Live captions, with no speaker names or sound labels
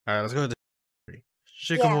All right, let's go to Yeah,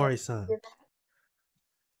 Shikimori-san,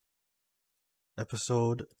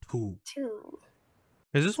 episode 2. 2.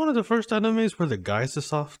 Is this one of the first animes where the guy's the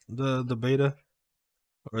soft, the beta,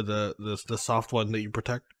 or the soft one that you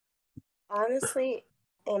protect? Honestly,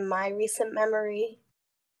 in my recent memory,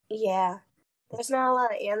 yeah. There's not a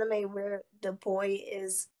lot of anime where the boy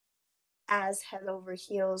is as head over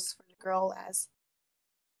heels for the girl as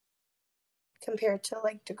compared to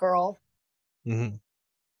like the girl. Mm-hmm.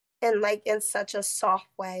 And like in such a soft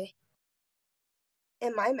way.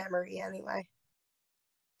 In my memory anyway.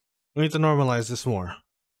 We need to normalize this more.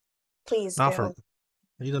 Please Not do. for.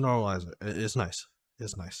 We need to normalize it. It's nice.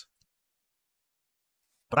 It's nice.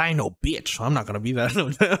 But I ain't no bitch, so I'm not gonna be that.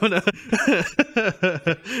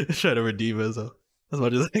 Try to redeem myself as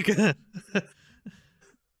much as I can.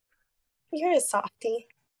 You're a softie,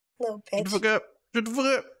 little Shut the bitch. fuck up. Shut the fuck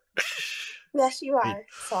up. Yes, you Hey,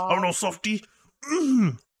 are. I'm no Soft. softie.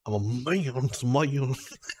 I'm a man. I'm a man.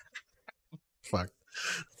 Fuck.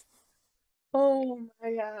 Oh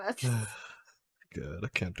my god. Good. I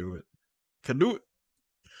can't do it. Can't do it.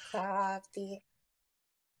 Softie.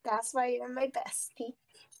 That's why you're my bestie.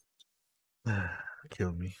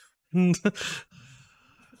 Kill me.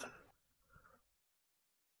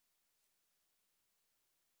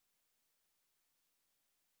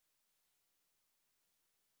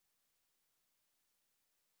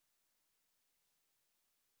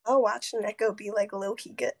 I'll watch Neko be like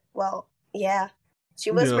low-key good. Well, yeah.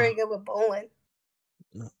 She was Yeah. very good with bowling.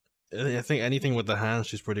 I think anything with the hands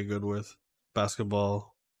she's pretty good with.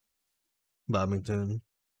 Basketball, badminton,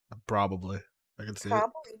 probably. I can see it.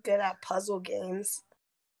 Probably good at puzzle games.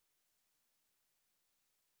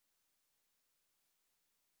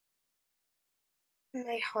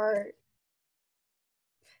 My heart.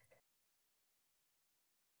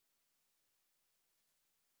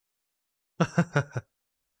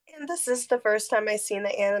 And this is the first time I've seen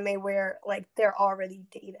an anime where like they're already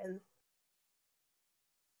dating.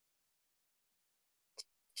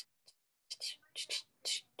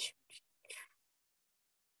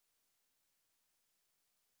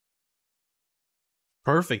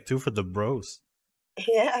 Perfect too for the bros.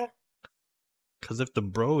 Yeah. Because if the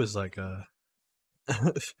bro is like a,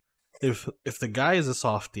 if the guy is a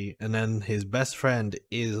softie and then his best friend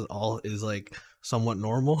is like somewhat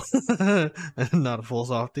normal and not a full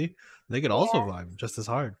softie, they could also Yeah. vibe just as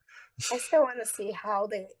hard. I still want to see how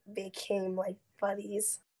they became like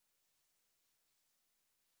buddies.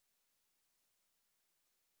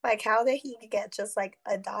 Like how did he get just like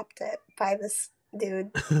adopted by this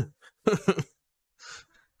dude?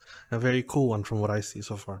 A very cool one from what I see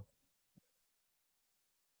so far.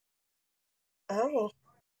 Oh.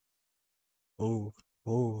 Oh,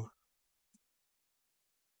 oh.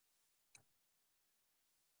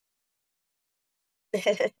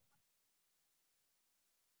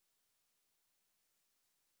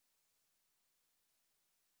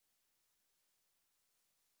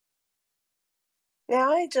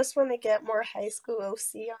 Now I just want to get more high school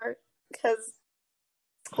OC art because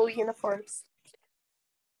school uniforms.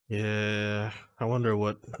 Yeah, I wonder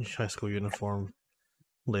what high school uniform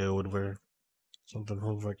Leo would wear. Something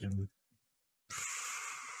real fucking.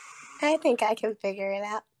 I think I can figure it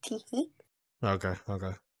out. Teehee. Okay,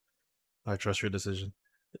 okay. I trust your decision.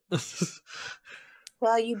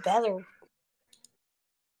 Well, you better.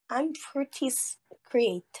 I'm pretty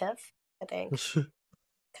creative, I think.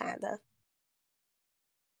 Kinda.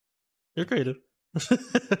 You're creative.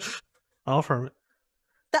 I'll affirm it.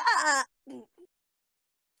 Ah!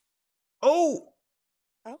 Oh,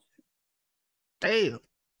 Oh, damn.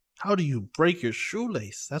 How do you break your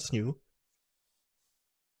shoelace? That's new.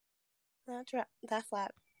 that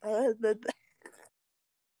flap. Oh,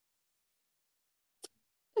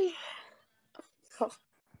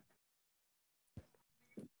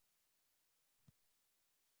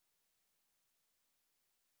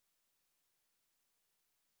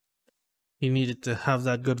 He needed to have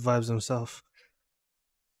that good vibes himself.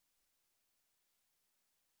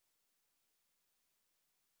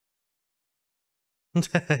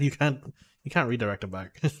 you can't redirect it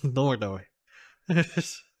back. Don't work that way.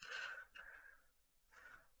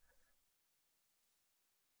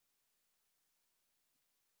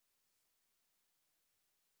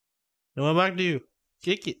 It went back to you.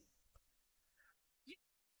 Kick it.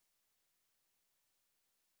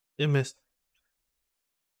 It missed.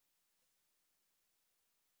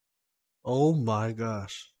 Oh my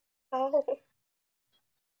gosh. oh,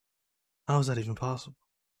 How is that even possible?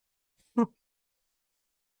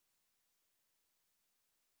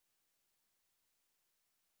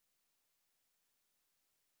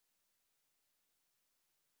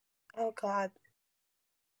 oh God.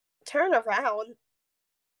 Turn around.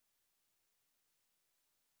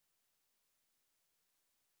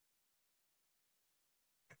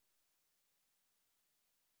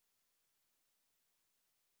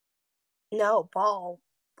 No, ball.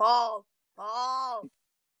 Ball. Ball.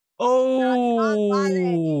 Not violet.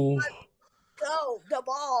 Oh, Go. The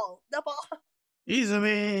ball. The ball.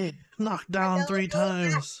 Izumi knocked I down know. 3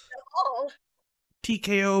 times. The ball.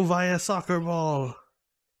 TKO via soccer ball.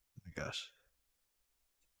 Oh my gosh.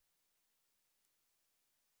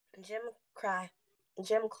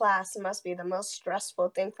 Gym class must be the most stressful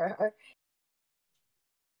thing for her.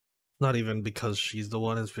 Not even because she's the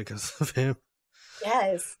one, it's because of him.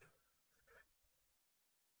 Yes.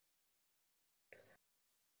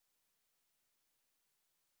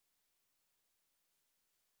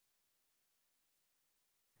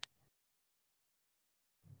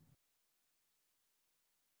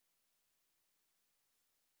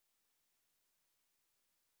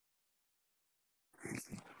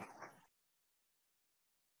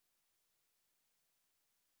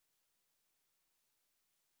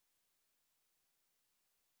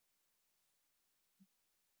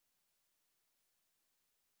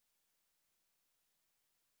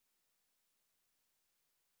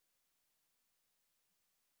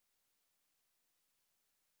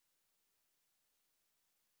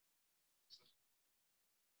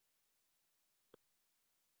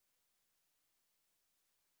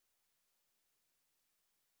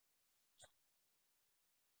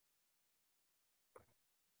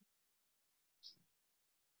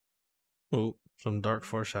 Oh, some dark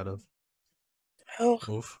foreshadow. Oh.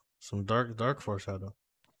 Oof. Some dark foreshadow.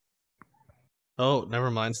 Oh, never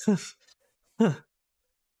mind.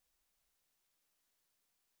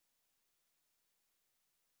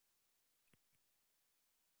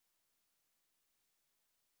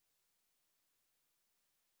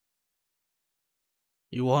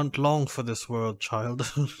 You aren't long for this world, child.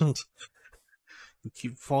 You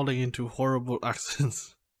keep falling into horrible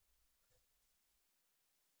accidents.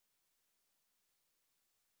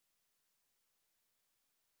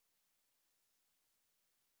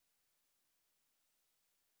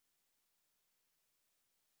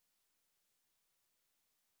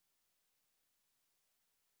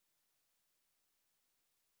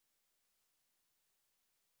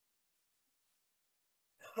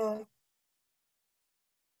 Oh.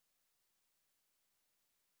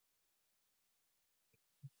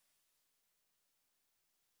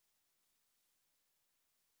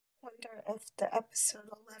 Wonder if the episode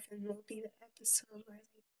 11 will be the episode where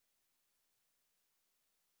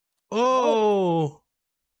Oh!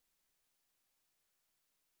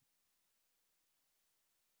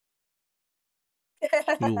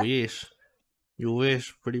 they. You wish. You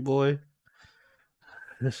wish, pretty boy.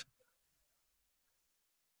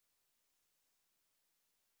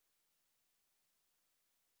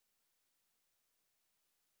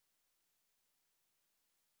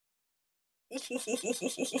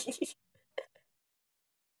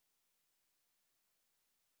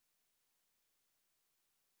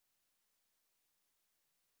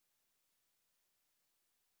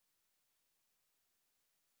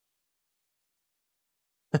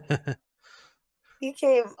 He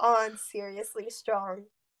came on seriously strong.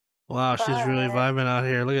 Wow, she's really But vibing out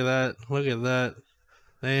here. Look at that. Look at that.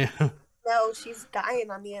 Damn. no, she's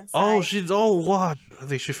dying on the Oh, inside. she's. Oh, what? I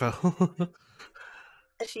think she fell.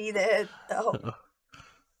 She did, though.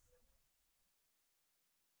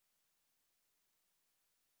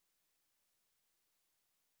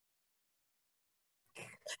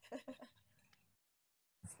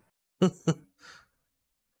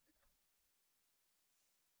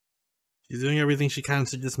 She's doing everything she can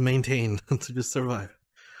to just maintain, to just survive.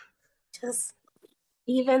 Just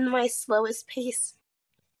even my slowest pace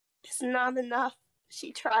is not enough.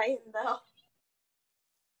 She trying though.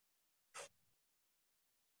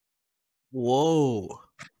 Whoa.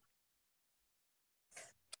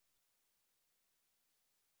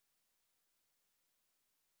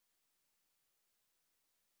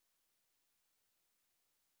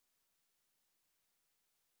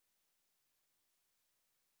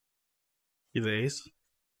 He's ace.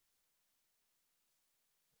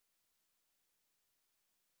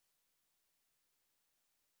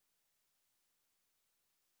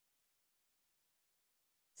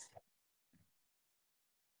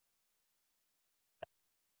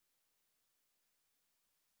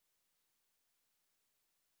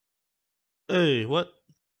 Hey, what?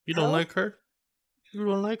 You don't Oh, like her? You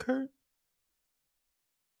don't like her?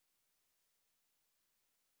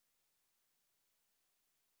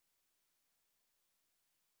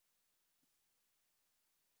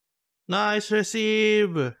 Nice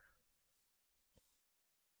receive.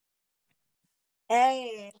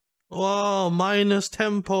 Hey. Whoa, minus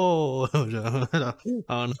tempo. I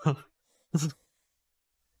don't know.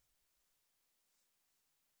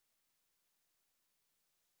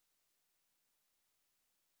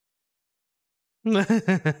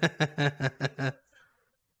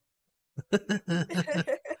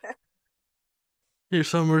 Your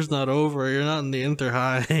summer's not over. You're not in the inter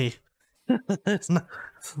high. It's not.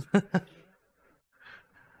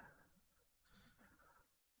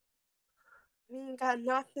 You got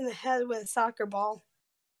knocked in the head with a soccer ball.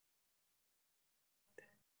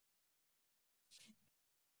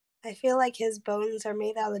 I feel like his bones are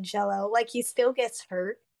made out of jello. Like he still gets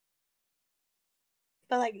hurt,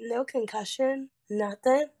 but like no concussion,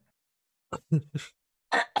 nothing.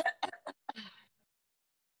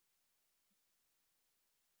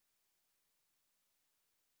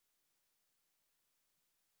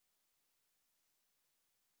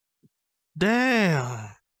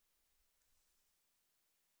 Damn.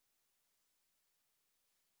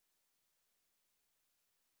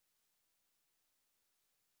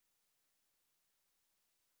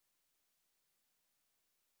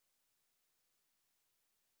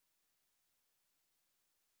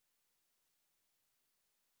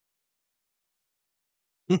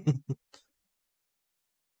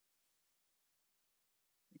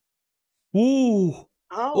 Ooh.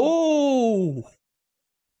 Oh, Oh.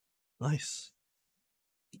 Nice.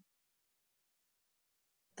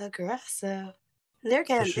 aggressive. They're So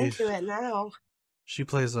getting into it now. she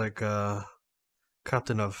plays like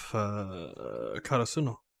captain of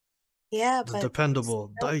Karasuno. Yeah, The but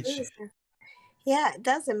dependable still Daichi. losing. Yeah, it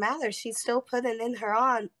doesn't matter. She's still putting in her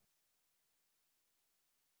on.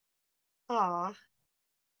 Aw.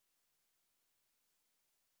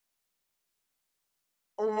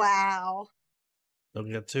 Wow.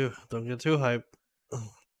 Don't get too hype.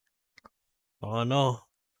 Oh no.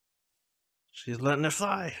 She's letting it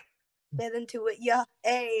fly. Get into it. Yeah.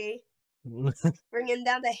 Hey. Bringing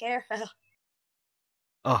down the hair.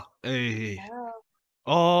 Oh, hey. Oh.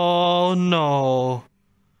 Oh no.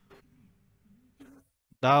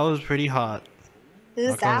 That was pretty hot. Who's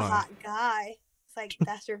Not gonna that lie. hot guy? It's like,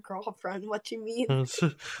 that's your girlfriend. What you mean?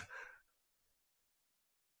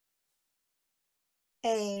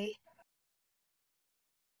 Hey.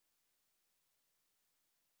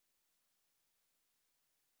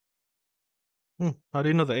 How do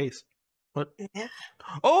you know the ace? What? Yeah.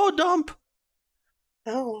 Oh, dump!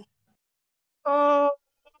 Oh. Oh,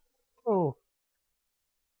 oh.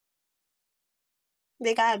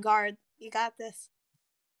 They got a guard. You got this.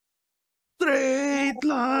 Straight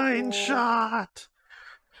line Oh. shot.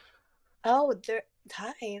 Oh, they're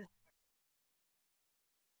tied.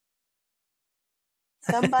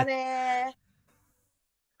 Somebody.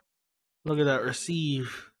 Look at that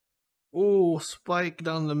receive. Oh, spike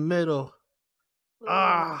down the middle. Ooh.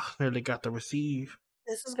 Ah, nearly got the receive.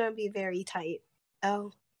 This is going to be very tight.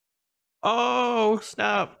 Oh. Oh,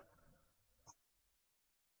 snap.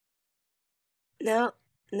 No.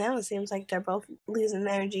 Now it seems like they're both losing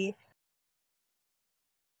energy.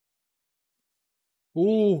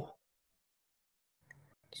 Ooh,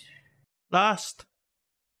 last.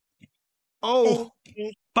 Hey. Oh,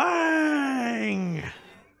 bang!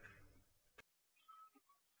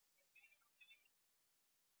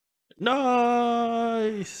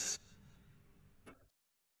 Nice.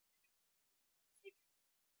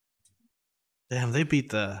 Damn, they beat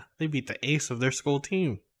the ace of their school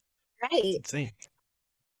team. It's Right. insane.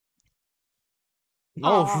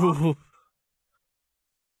 Aw. Oh,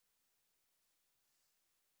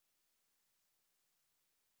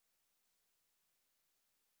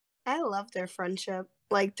 I love their friendship.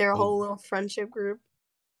 Like their oh. whole little friendship group.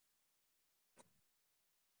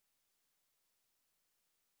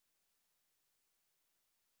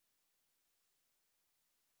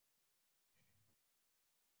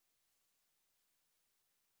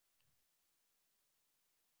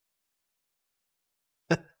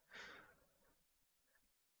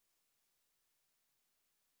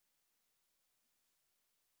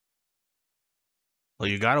 Well,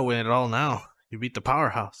 you gotta win it all now. You beat the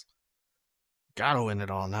powerhouse. Gotta win it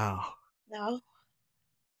all now. No.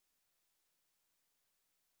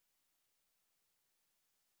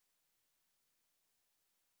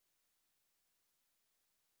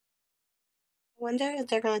 I wonder if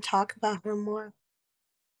they're going to talk about her more.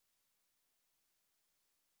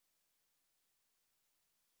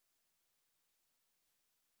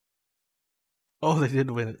 Oh, they did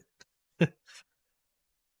win it.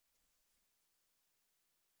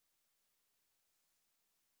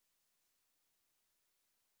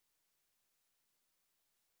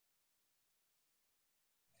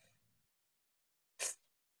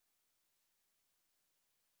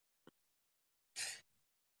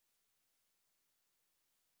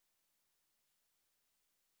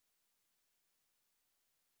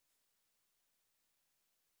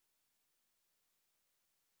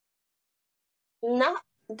 Not,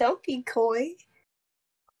 don't be coy.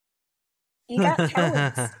 You got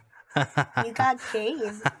talents. You got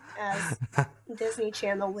game, as Disney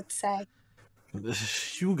Channel would say.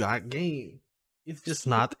 You got game. It's just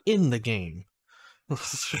not in the game.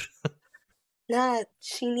 Nah,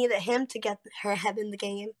 she needed him to get her head in the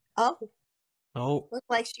game. Oh, Oh, looked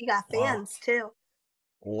like she got wow. fans too.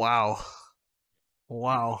 Wow.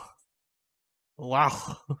 Wow.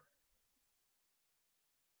 Wow.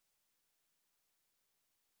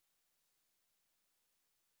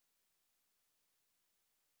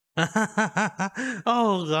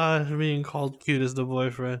 Oh gosh, being called cute as the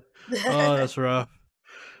boyfriend. Oh, that's rough.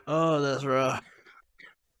 Oh, that's rough.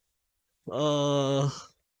 Uh,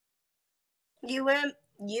 you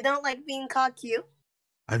don't like being called cute?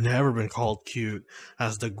 I've never been called cute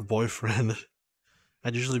as the boyfriend.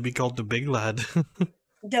 I'd usually be called the big lad.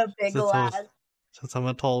 The big since I was, lad. since I'm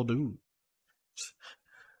a tall dude.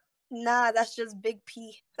 Nah, that's just Big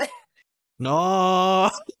P. No,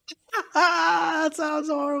 that sounds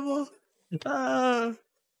horrible. Uh,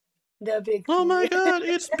 The Big oh my P. god,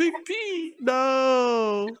 it's Big P.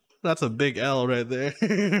 No, that's a big L right there.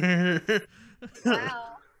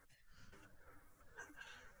 Wow.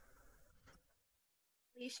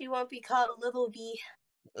 At least you won't be called Little B.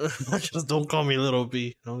 Just don't call me Little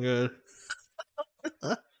B. I'm good.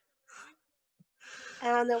 I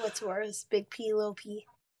don't know what's worse, Big P, Little P,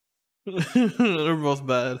 They're both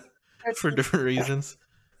bad or for T. different reasons.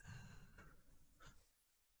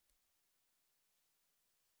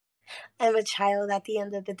 I'm a child at the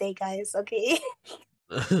end of the day, guys. Okay.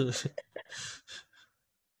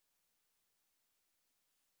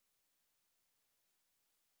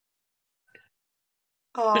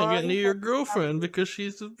 Can't Aw, get near your girlfriend because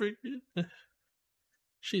she's a freaking.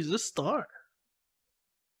 She's a star.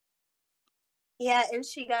 yeah, and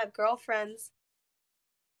she got girlfriends.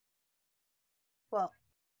 Well,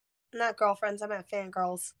 not girlfriends. I meant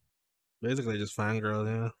fangirls. Basically, just fangirl,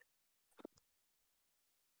 yeah.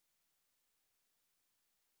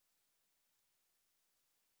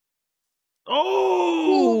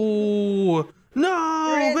 Ooh, Oh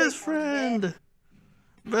no, really best got hit. friend.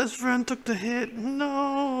 Best friend took the hit.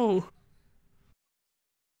 No.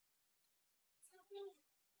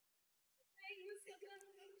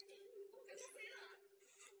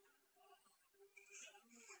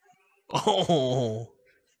 Oh.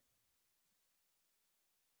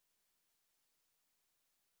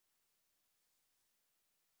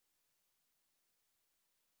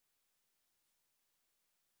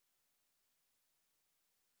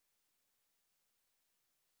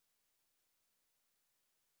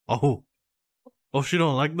 Oh. Oh, she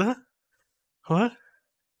don't like that? What?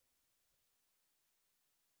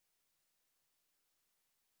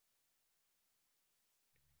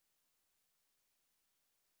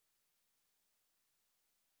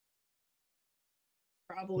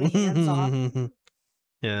 Probably hands off.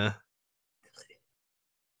 Yeah.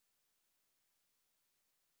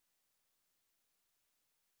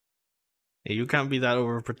 Hey, you can't be that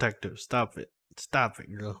overprotective. Stop it. Stop it,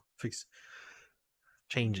 girl. Fix.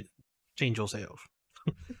 Change it. Change yourself.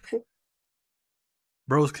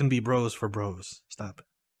 Bros can be bros for bros. Stop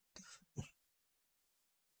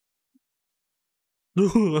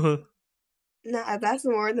it. Nah, that's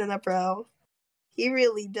more than a bro. He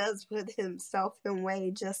really does put himself in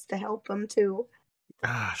way just to help him too.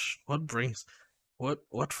 Gosh, what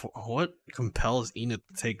compels Enid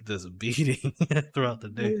to take this beating throughout the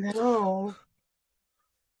day? No.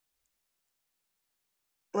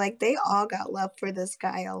 Like, they all got love for this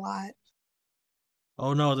guy a lot.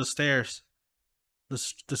 Oh no, the stairs.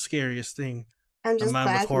 The scariest thing I'm a just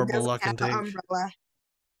man with glad he horrible doesn't luck have can an take. umbrella.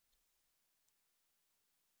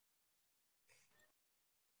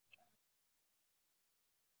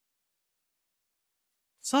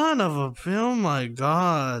 Son of a oh my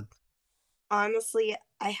god. Honestly,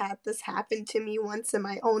 I had this happen to me once in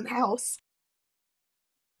my own house.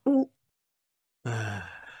 Ooh.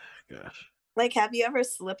 Gosh. Like, have you ever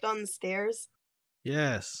slipped on the stairs?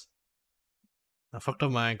 Yes. I fucked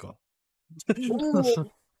up my ankle. Ooh.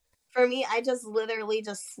 For me, I just literally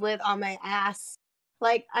just slid on my ass.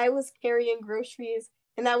 Like, I was carrying groceries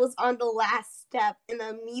and I was on the last step and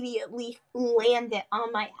immediately landed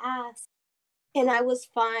on my ass. And I was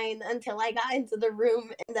fine until I got into the room,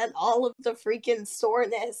 and then all of the freaking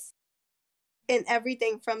soreness and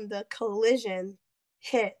everything from the collision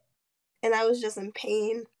hit. And I was just in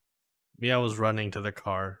pain. Yeah, I was running to the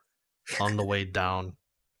car on the way down.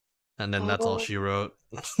 And then that's all Oh, she wrote.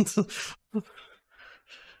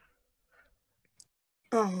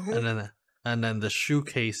 oh. and then and then the shoe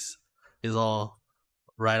case is all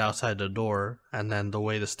right outside the door, and then the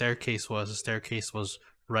way the staircase was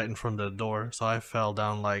right in front of the door, so I fell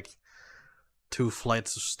down like 2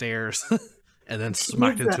 flights of stairs, and then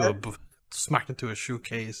smacked into a shoe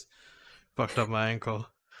case, fucked up my ankle,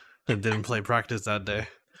 and didn't play practice that day,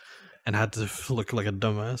 and had to look like a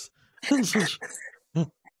dumbass.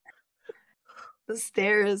 The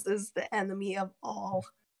stairs is the enemy of all.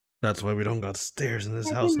 That's why we don't got stairs in this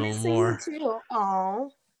I've house been no missing more. you too. Aw.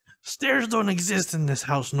 Stairs don't exist in this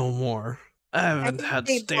house no more. I I haven't think had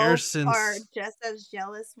they stairs both since. are just as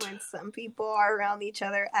jealous when some people are around each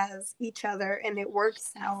other as each other, and it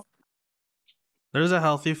works out. There's a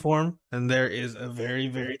healthy form, and there is a very,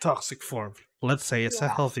 very toxic form. Let's say it's a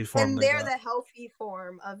healthy form. And they're the healthy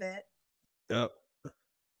form of it. Yep.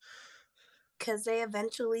 Because they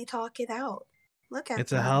eventually talk it out. Look at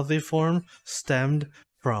It's them. a healthy form stemmed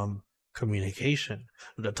from communication.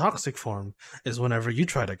 The toxic form is whenever you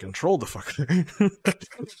try to control the fucker.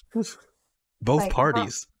 Both Like,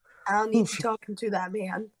 parties. I don't need you talking to that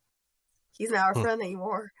man. He's not our friend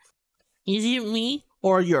anymore. Is it me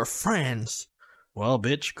or your friends? Well,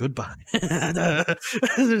 bitch, goodbye.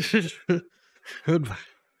 Goodbye.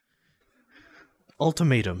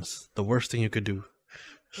 Ultimatums. The worst thing you could do.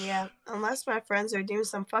 Yeah, unless my friends are doing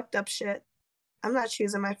some fucked up shit. I'm not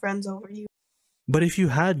choosing my friends over you. But if you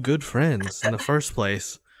had good friends in the first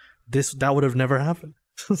place, that would have never happened.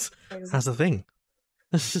 That's the thing.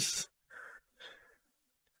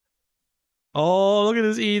 Oh, look at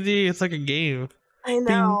this ED. It's like a game. I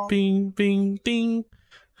know. Bing, bing, bing, bing.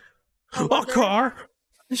 A car.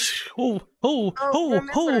 Remember, he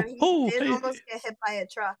did Hey. almost get hit by a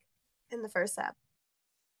truck in the first step.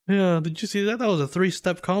 Yeah, did you see that? That was a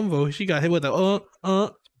 3-step combo. She got hit with a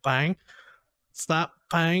bang, slap,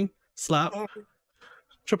 bang, slap,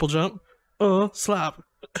 triple jump, slap,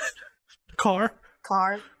 car,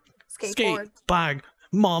 skateboard, skate, bag,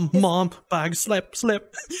 mom, bag, slip.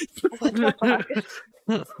 What the fuck?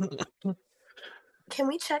 Can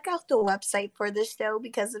we check out the website for this show?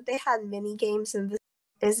 Because if they had mini games and this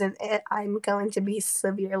isn't it, I'm going to be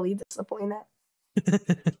severely disappointed.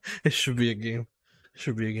 It should be a game.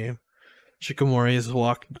 Shikimori is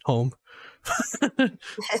walking home.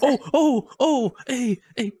 Hey,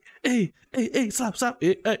 slap,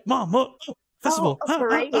 hey, mom, festival.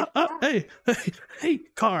 Hey,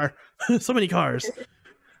 car. So many cars.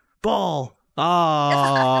 Ball.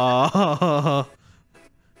 Ah.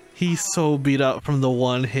 He's so beat up from the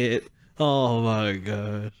one hit. Oh my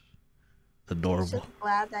god. Adorable. I'm just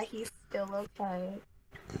glad that he's still okay.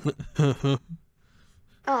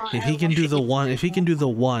 If he can do the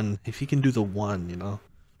one, you know,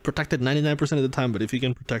 protected 99% of the time, but if he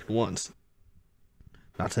can protect once,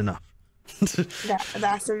 that's enough.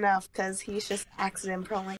 That's enough, because he's just accident prone.